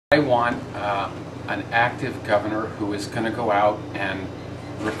I want an active governor who is going to go out and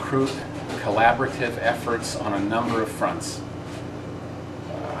recruit collaborative efforts on a number of fronts.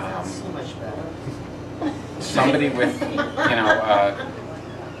 So much better. Somebody with,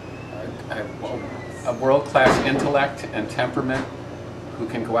 a world-class intellect and temperament who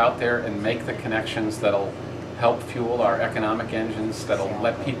can go out there and make the connections that'll help fuel our economic engines, that'll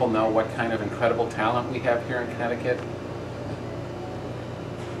let people know what kind of incredible talent we have here in Connecticut.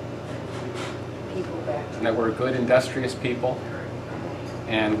 And that we're good, industrious people,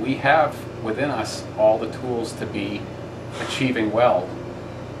 and we have within us all the tools to be achieving well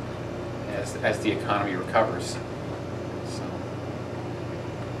as the economy recovers. So.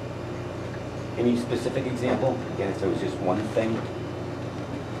 Any specific example? Again, if there was just one thing?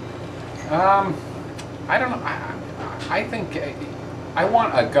 I don't know. I think I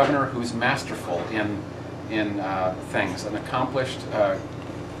want a governor who's masterful in things, an accomplished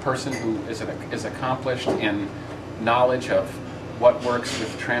person who is accomplished in knowledge of what works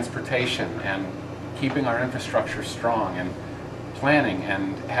with transportation and keeping our infrastructure strong and planning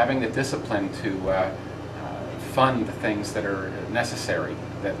and having the discipline to fund the things that are necessary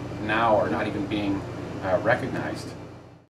that now are not even being recognized.